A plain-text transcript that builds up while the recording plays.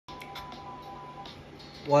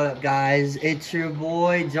What up, guys? It's your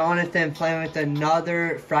boy Jonathan playing with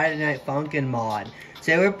another Friday Night Funkin' mod.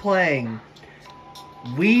 Today we're playing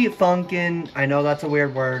We Funkin'. I know that's a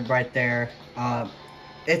weird word right there.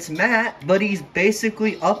 It's Matt, but he's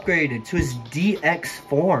basically upgraded to his DX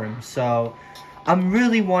form. So I'm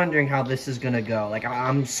really wondering how this is gonna go. Like,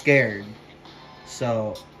 I'm scared.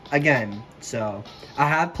 So again, I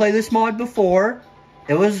have played this mod before.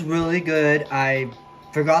 It was really good. I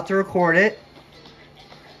forgot to record it.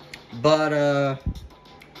 But,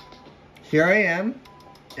 here I am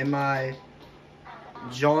in my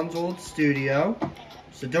John's old studio,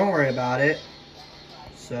 so don't worry about it.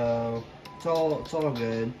 So, it's all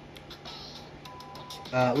good.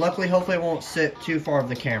 Luckily, hopefully it won't sit too far of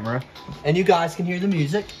the camera, and you guys can hear the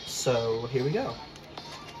music, so here we go.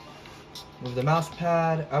 Move the mouse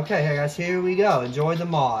pad. Okay, hey guys, here we go. Enjoy the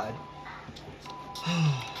mod.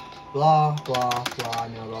 Blah, blah, blah. I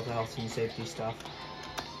know about the health and safety stuff.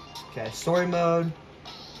 Okay, story mode.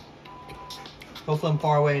 Hopefully I'm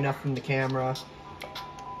far away enough from the camera.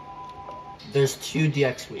 There's 2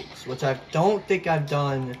 DX weeks, which I don't think I've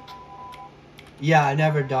done. Yeah, I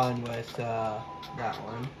never done with that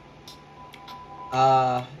one.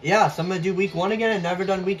 Yeah, so I'm gonna do week 1 again. I've never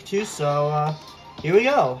done week 2, so here we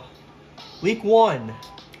go. Week 1.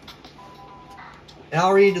 And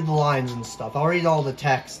I'll read the lines and stuff. I'll read all the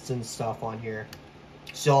texts and stuff on here,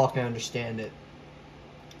 so y'all can understand it.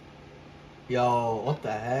 Yo, what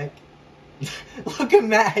the heck? Look at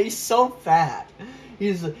Matt, he's so fat.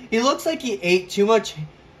 He looks like he ate too much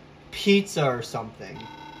pizza or something.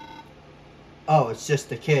 Oh, it's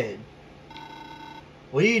just a kid.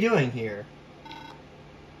 What are you doing here?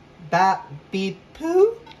 Bat beep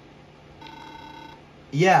poo?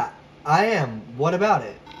 Yeah, I am. What about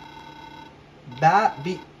it? Bat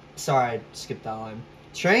beep. Sorry, I skipped that line.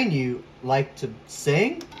 Train you like to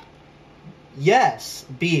sing? Yes,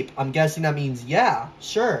 beep. I'm guessing that means yeah,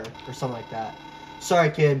 sure, or something like that.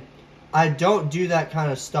 Sorry, kid. I don't do that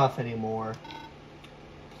kind of stuff anymore.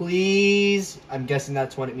 Please. I'm guessing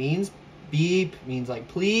that's what it means. Beep means like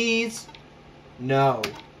please. No.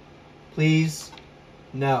 Please.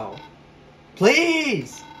 No.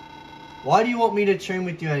 Please! Why do you want me to train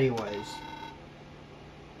with you anyways?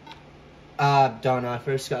 Don't know.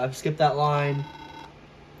 I've skipped that line.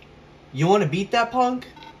 You want to beat that punk?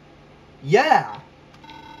 Yeah.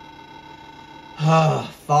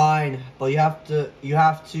 Fine, but you have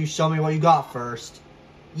to show me what you got first.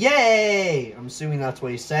 Yay! I'm assuming that's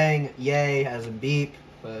what he's saying. Yay as in beep,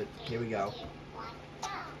 but here we go.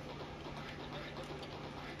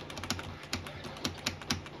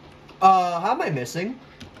 How am I missing?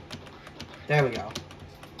 There we go.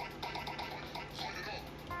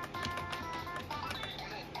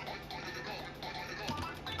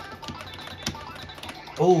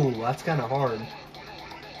 Oh, that's kind of hard.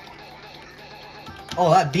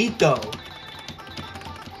 Oh, that beat though.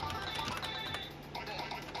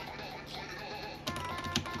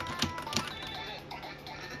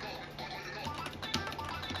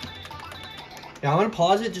 Yeah, I'm gonna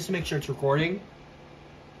pause it just to make sure it's recording.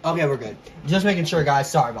 Okay, we're good. Just making sure,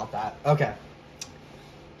 guys. Sorry about that. Okay.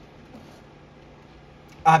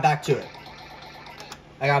 Alright, back to it.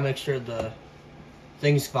 I gotta make sure the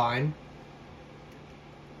thing's fine.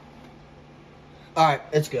 Alright,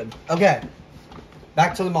 it's good. Okay.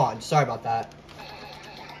 Back to the mod. Sorry about that.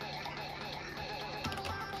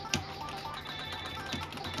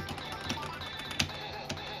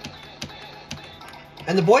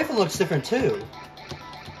 And the boyfriend looks different too.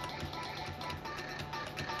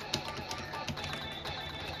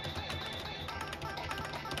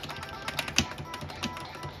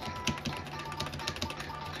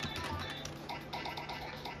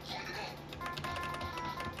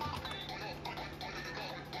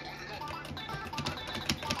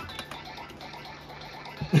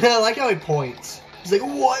 I like how he points. He's like,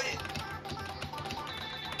 what?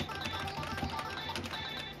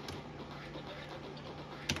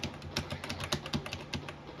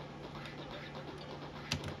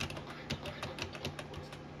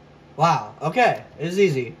 Wow, okay. It was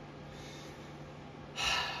easy.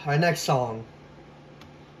 Alright, next song.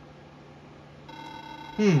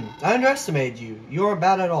 I underestimated you. You aren't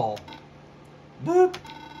bad at all. Boop.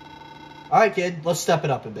 Alright, kid. Let's step it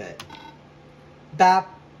up a bit.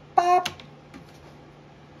 Bap. Bop.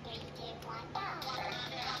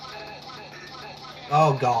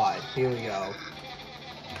 Oh god, here we go.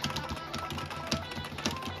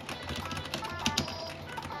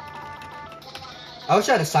 I wish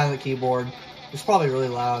I had a silent keyboard. It's probably really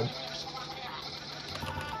loud.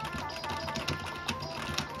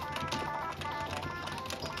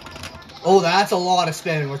 Oh, that's a lot of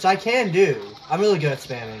spamming, which I can do. I'm really good at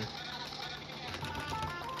spamming.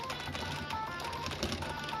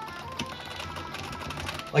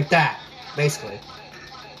 Like that, basically.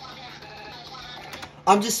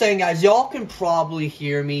 I'm just saying, guys, y'all can probably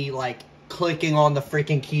hear me, like, clicking on the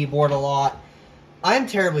freaking keyboard a lot. I'm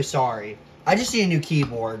terribly sorry. I just need a new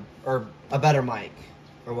keyboard, or a better mic,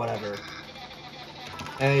 or whatever.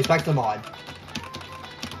 Anyways, back to the mod.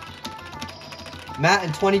 Matt in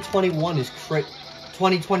 2021 is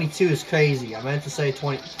 2022 is crazy. I meant to say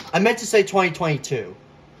 2022.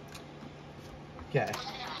 Okay.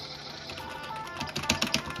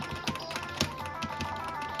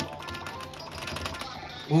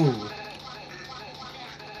 Ooh.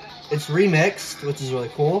 It's remixed, which is really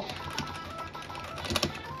cool.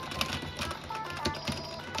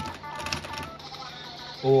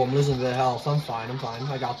 Oh, I'm losing a bit of health. I'm fine.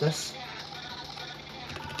 I got this.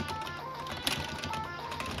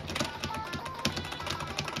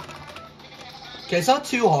 Okay, it's not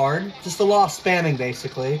too hard. Just a lot of spamming,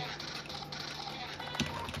 basically.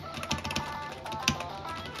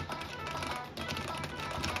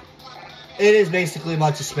 It is basically a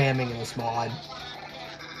bunch of spamming in this mod.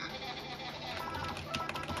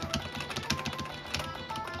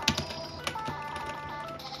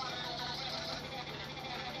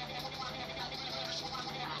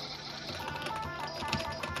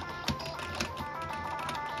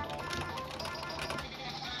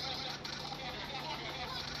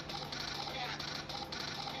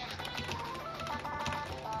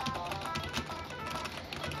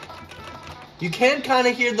 You can kind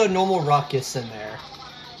of hear the normal ruckus in there,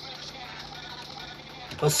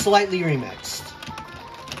 but slightly remixed.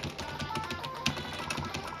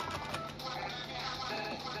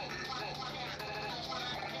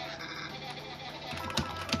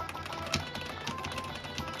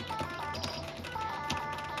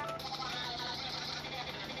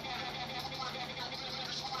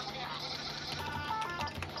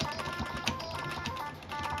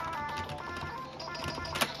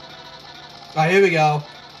 Alright, here we go.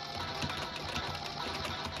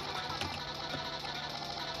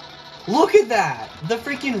 Look at that! The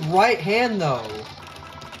freaking right hand, though.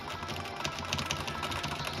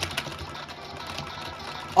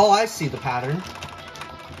 Oh, I see the pattern.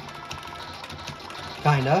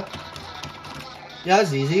 Kinda. Yeah,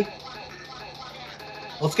 that's easy.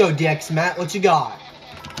 Let's go, DX Matt. What you got?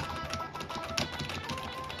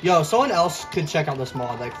 Yo, someone else could check out this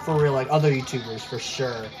mod, like, for real, like, other YouTubers, for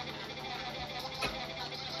sure.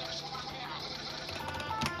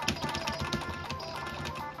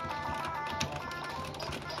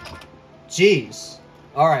 Jeez.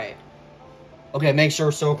 Alright. Okay, make sure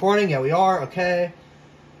we're still recording. Yeah, we are. Okay.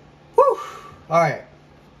 Whew. Alright.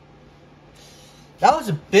 That was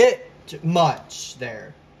a bit much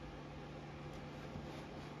there.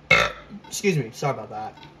 Excuse me. Sorry about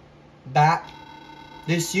that. Back.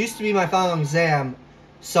 This used to be my final exam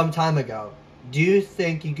some time ago. Do you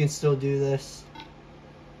think you can still do this?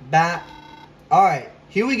 Back. Alright.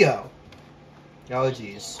 Here we go. Oh,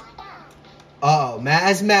 jeez. Uh-oh. Matt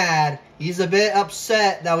is mad. He's a bit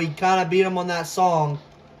upset that we kind of beat him on that song.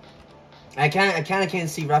 I kind of can't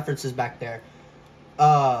see references back there.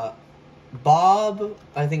 Bob,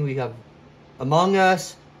 I think we have Among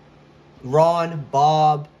Us, Ron,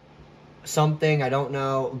 Bob, something, I don't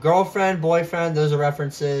know. Girlfriend, boyfriend, those are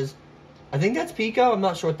references. I think that's Pico. I'm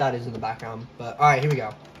not sure what that is in the background. But, alright, here we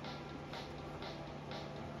go.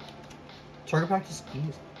 Target practice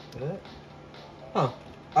easy. Huh.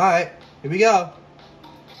 Alright, here we go.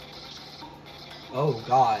 Oh,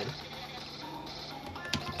 God.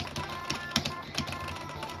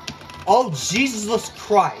 Oh, Jesus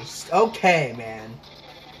Christ. Okay, man.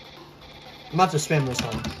 I'm about to spam this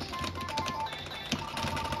one.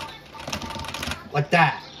 Like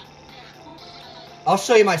that. I'll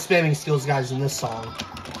show you my spamming skills, guys, in this song.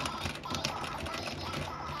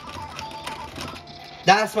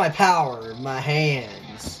 That's my power, my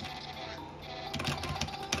hands.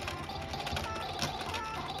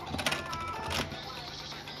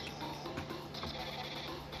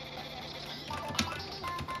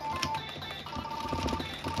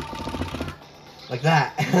 Like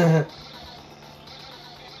that.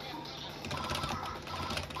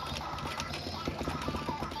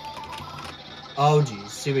 Oh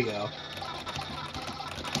jeez, here we go.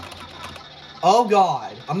 Oh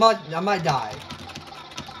God, I might die.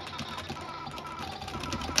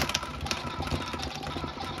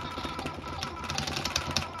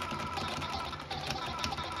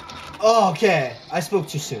 Oh, okay, I spoke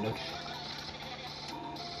too soon. Okay.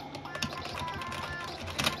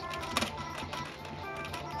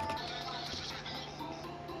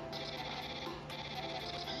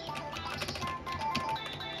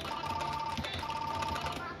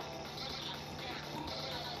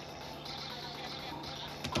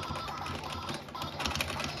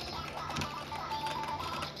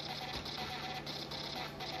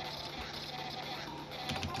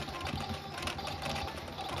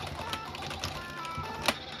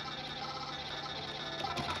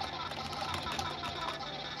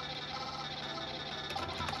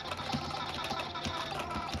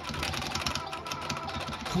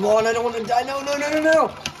 Come on, I don't want to die. No, no, no, no, no.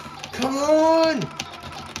 Come on.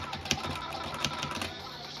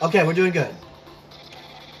 Okay, we're doing good.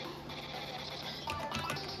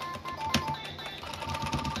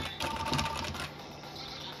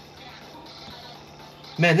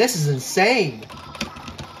 Man, this is insane.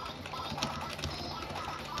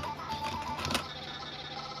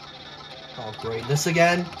 Oh, great. This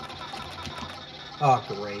again? Oh,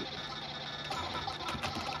 great.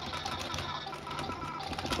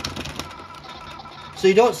 So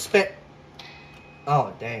you don't spit.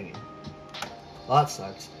 Oh, dang. Well, that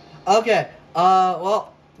sucks. Okay.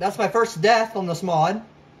 Well, that's my first death on this mod.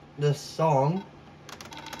 This song.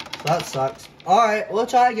 So that sucks. Alright, we'll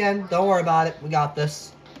try again. Don't worry about it. We got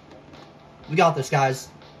this. We got this, guys.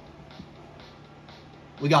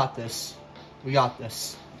 We got this. We got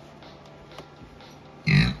this.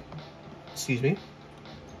 Excuse me.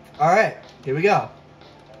 Alright, here we go.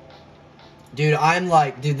 Dude, I'm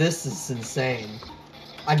like, dude, this is insane.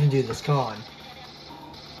 I can do this, come on.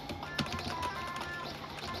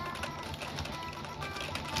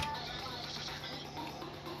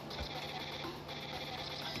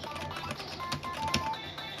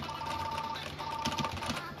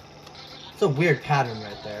 It's a weird pattern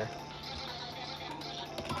right there.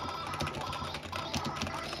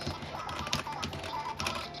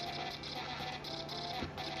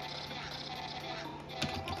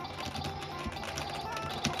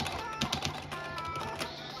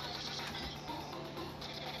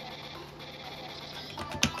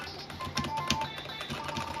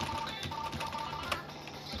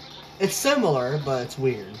 It's similar, but it's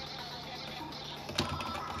weird.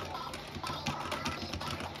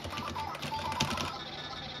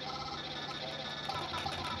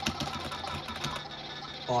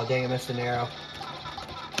 Oh, dang, I missed an arrow.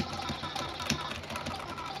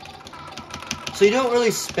 So you don't really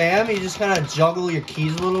spam, you just kind of juggle your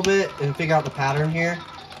keys a little bit and figure out the pattern here.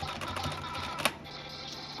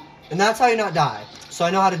 And that's how you not die. So I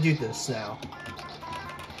know how to do this now.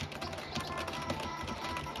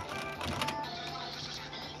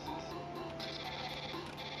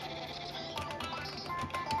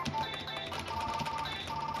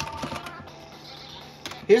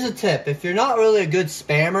 Here's a tip. If you're not really a good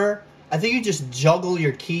spammer, I think you just juggle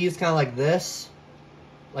your keys kind of like this.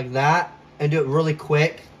 Like that. And do it really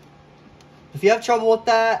quick. If you have trouble with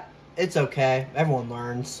that, it's okay. Everyone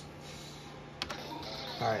learns.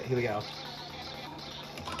 Alright, here we go.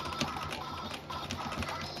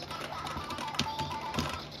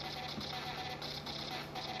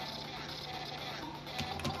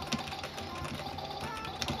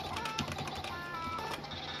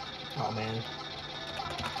 Oh, man.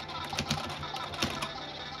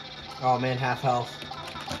 Oh man, half health.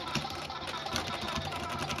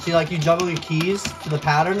 See, like you juggle your keys to the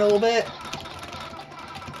pattern a little bit.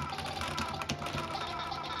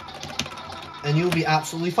 And you'll be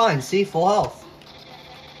absolutely fine. See, full health.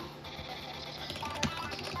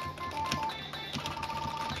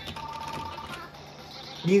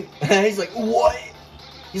 He's like, what?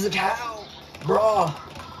 He's like, how? Bruh.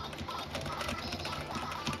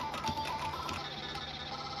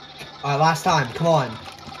 Alright, last time. Come on.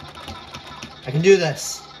 I can do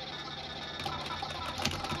this.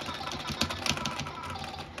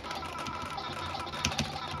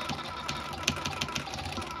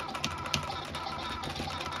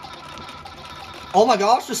 Oh my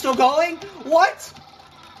gosh, we're still going? What?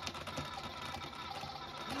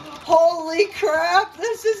 Holy crap,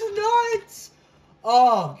 this is nuts!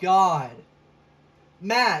 Oh god.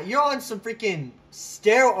 Matt, you're on some freaking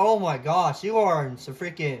oh my gosh, you are on some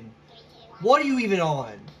freaking... What are you even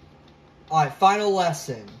on? Alright, final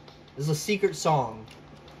lesson. This is a secret song.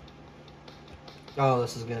 Oh,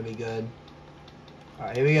 this is gonna be good.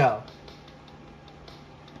 Alright, here we go.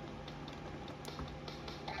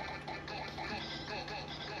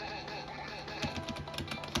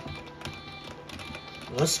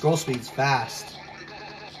 Well, this scroll speed's fast.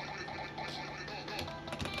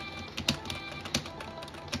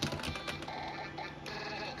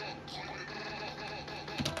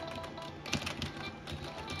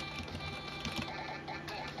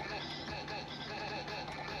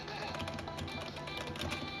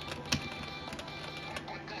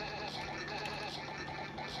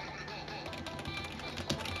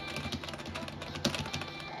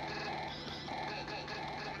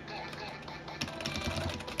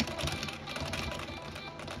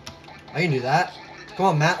 I can do that. Come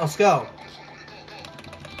on, Matt, let's go.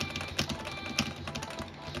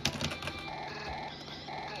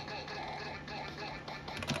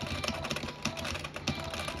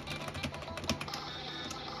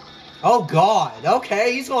 Oh, God.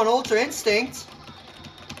 Okay, he's going Ultra Instinct.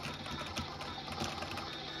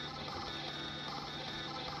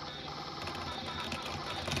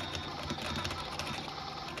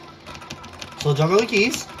 So juggle the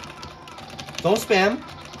keys. Don't spam.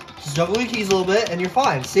 Just juggle the keys a little bit and you're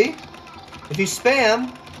fine. See? If you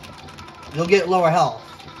spam, you'll get lower health.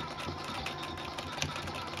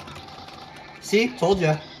 See? Told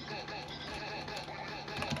you.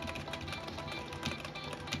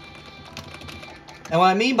 And what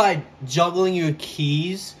I mean by juggling your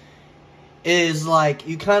keys is like,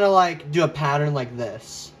 you kind of like do a pattern like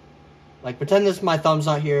this. Like pretend this, my thumb's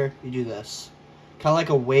not here, you do this. Kind of like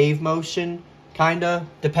a wave motion, kind of,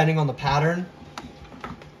 depending on the pattern.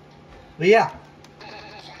 But yeah.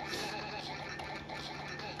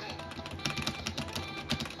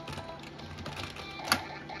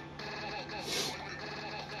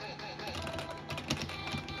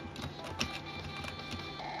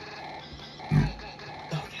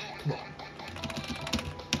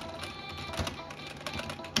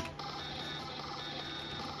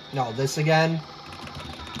 No, this again.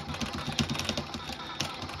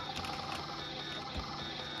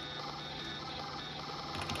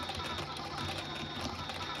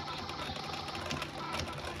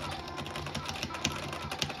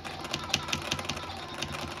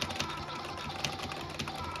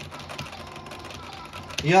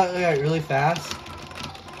 You got it really fast.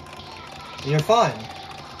 And you're fine.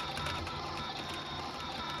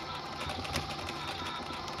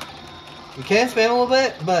 You can spam a little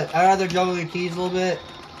bit, but I'd rather juggle your keys a little bit.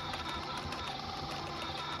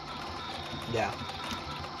 Yeah.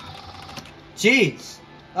 Jeez.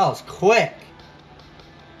 That was quick.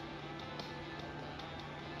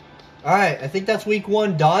 Alright, I think that's week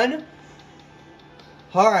 1 done.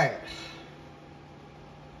 Alright.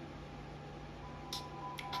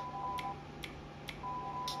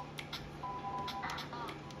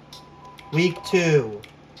 Week 2.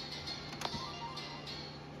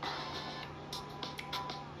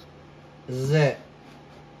 This is it.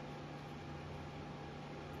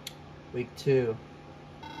 Week 2.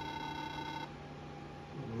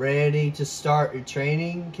 Ready to start your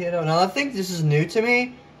training, kiddo? Now I think this is new to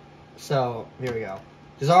me. So, here we go.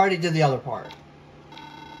 Because I already did the other part.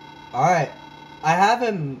 Alright. I have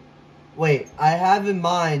in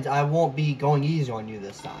mind I won't be going easy on you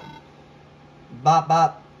this time. Bop,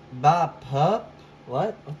 bop, bop, hup.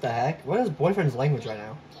 What? What the heck? What is boyfriend's language right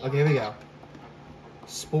now? Okay, here we go.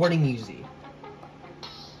 Sporting easy.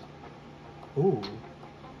 Ooh.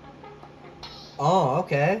 Oh,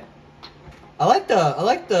 okay. I like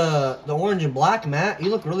the orange and black, Matt. You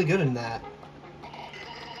look really good in that.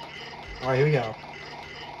 Alright, here we go.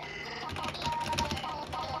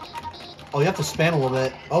 Oh, you have to spam a little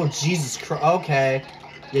bit. Oh, Jesus Christ. Okay.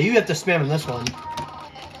 Yeah, you have to spam in this one.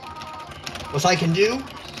 Which I can do.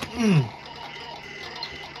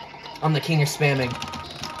 I'm the king of spamming.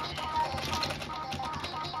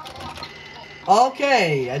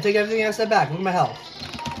 Okay, I take everything I said back. Look at my health.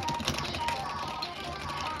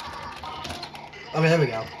 Okay, there we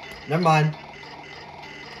go. Never mind.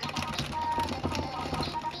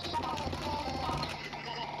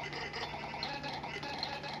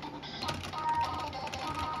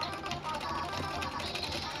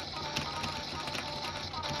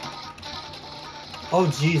 Oh,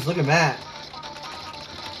 jeez, look at Matt.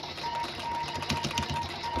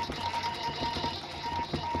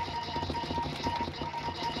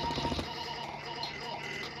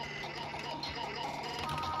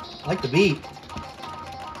 I like the beat.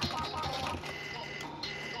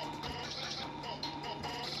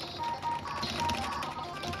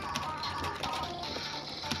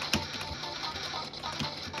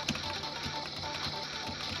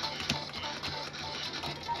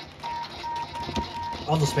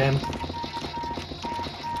 I'll just spam.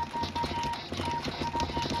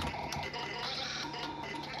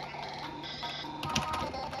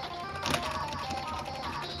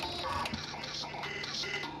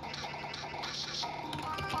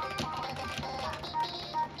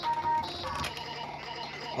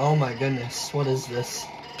 Oh my goodness, what is this?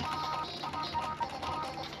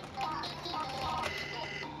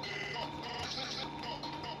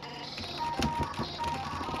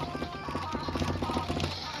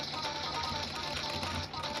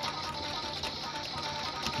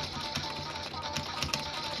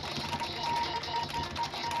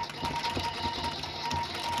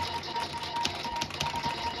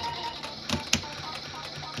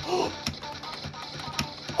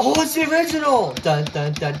 Oh, it's the original! Dun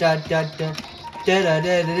dun dun dun dun dun.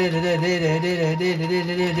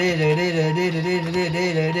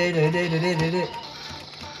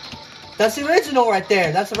 That's the original right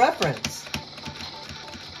there. That's a reference.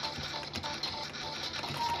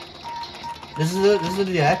 This is the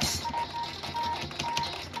DX.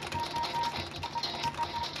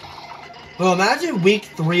 Well, imagine week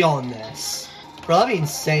 3 on this. Bro, that'd be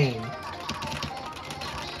insane.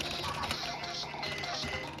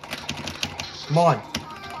 Come on.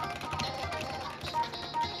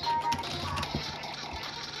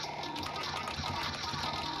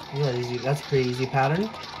 Yeah, easy. That's a pretty easy pattern.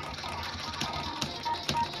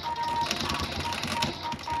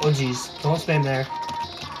 Oh, jeez. Don't spam there.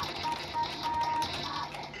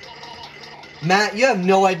 Matt, you have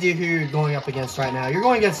no idea who you're going up against right now. You're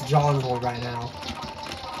going against John's World right now.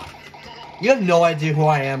 You have no idea who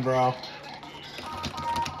I am, bro.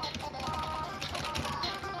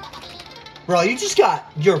 Bro, you just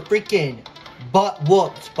got your freaking butt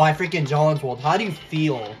whooped by freaking John's World. How do you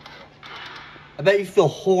feel? I bet you feel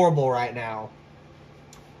horrible right now.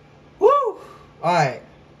 Woo! Alright.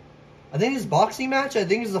 I think this boxing match, I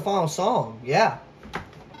think is the final song. Yeah.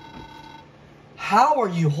 How are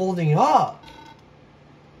you holding up?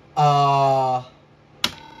 Come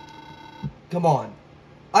on.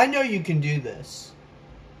 I know you can do this.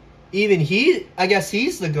 Even he, I guess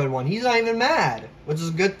he's the good one. He's not even mad, which is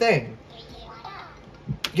a good thing.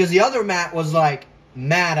 Because the other Matt was like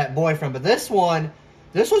mad at boyfriend, but this one,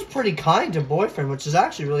 this was pretty kind to boyfriend, which is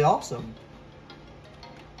actually really awesome.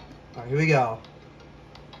 Alright, here we go.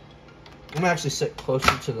 I'm gonna actually sit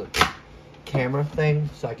closer to the camera thing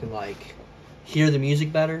so I can like hear the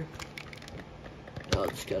music better. Oh,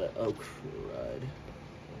 just gotta, oh crud.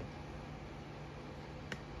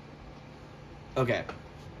 Okay.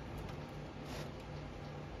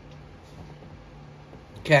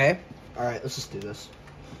 Okay. Alright, let's just do this.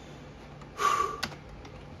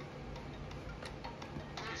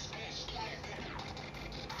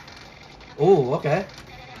 Oh, okay.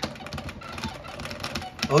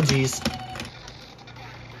 Oh, jeez.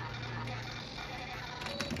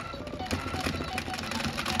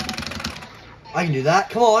 I can do that.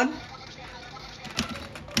 Come on.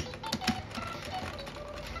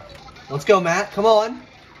 Let's go, Matt. Come on.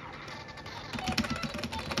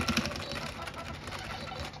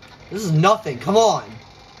 This is nothing. Come on.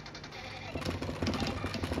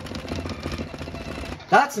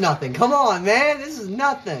 That's nothing. Come on, man. This is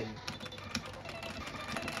nothing.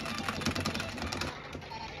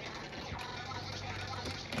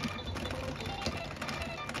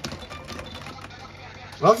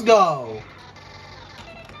 Let's go.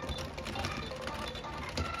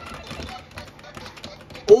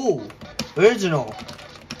 Ooh, original.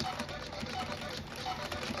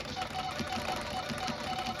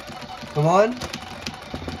 Come on.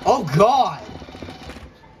 Oh, God.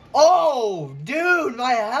 Oh, dude,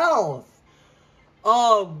 my health.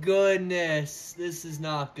 Oh, goodness. This is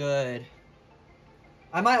not good.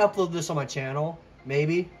 I might upload this on my channel,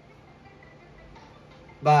 maybe.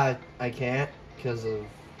 But I can't because of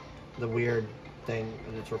the weird thing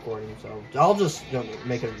that it's recording. So I'll just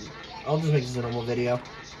make it. I'll just make this a normal video.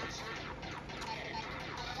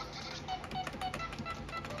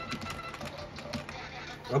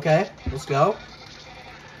 Okay, let's go.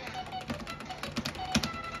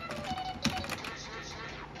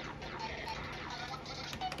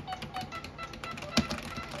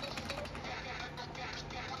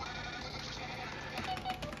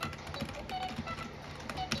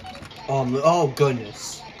 Oh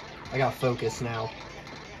goodness. I got focus now.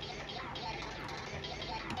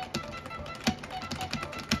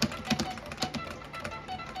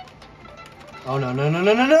 Oh no, no, no,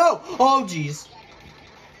 no, no, no! Oh jeez.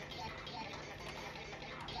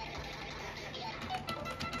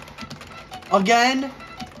 Again?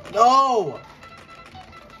 No!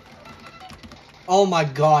 Oh my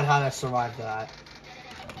god, how did I survive that?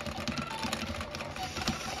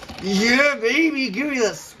 Yeah, baby, give me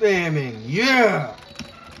that spamming. Yeah!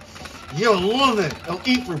 Yeah, love it. I'll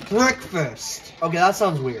eat for breakfast. Okay, that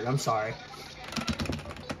sounds weird. I'm sorry.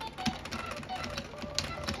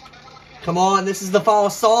 Come on, this is the final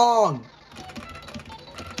song.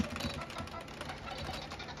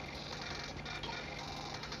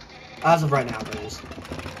 As of right now, it is.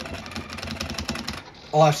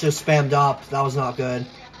 Oh, I should have spammed up. That was not good.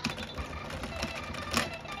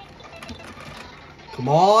 Come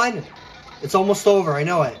on. It's almost over. I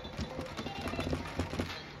know it.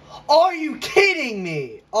 Are you kidding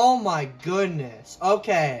me? Oh my goodness.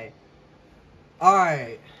 Okay.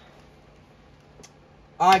 Alright.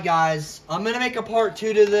 Alright, guys. I'm gonna make a part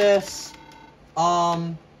 2 to this.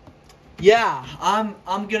 Yeah. I'm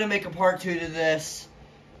gonna make a part 2 to this.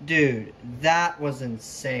 Dude, that was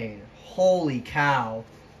insane. Holy cow.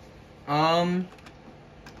 Yeah,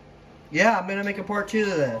 I'm gonna make a part 2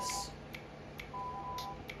 to this.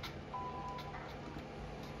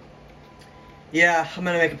 Yeah, I'm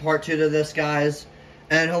gonna make a part 2 to this, guys.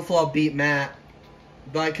 And hopefully I'll beat Matt.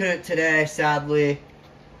 But I couldn't today, sadly.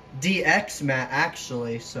 DX mat,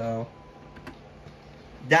 actually, so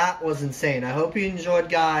that was insane. I hope you enjoyed,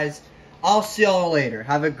 guys. I'll see y'all later.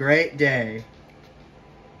 Have a great day.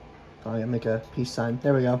 Oh, yeah, make a peace sign.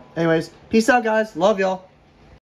 There we go. Anyways, peace out, guys. Love y'all.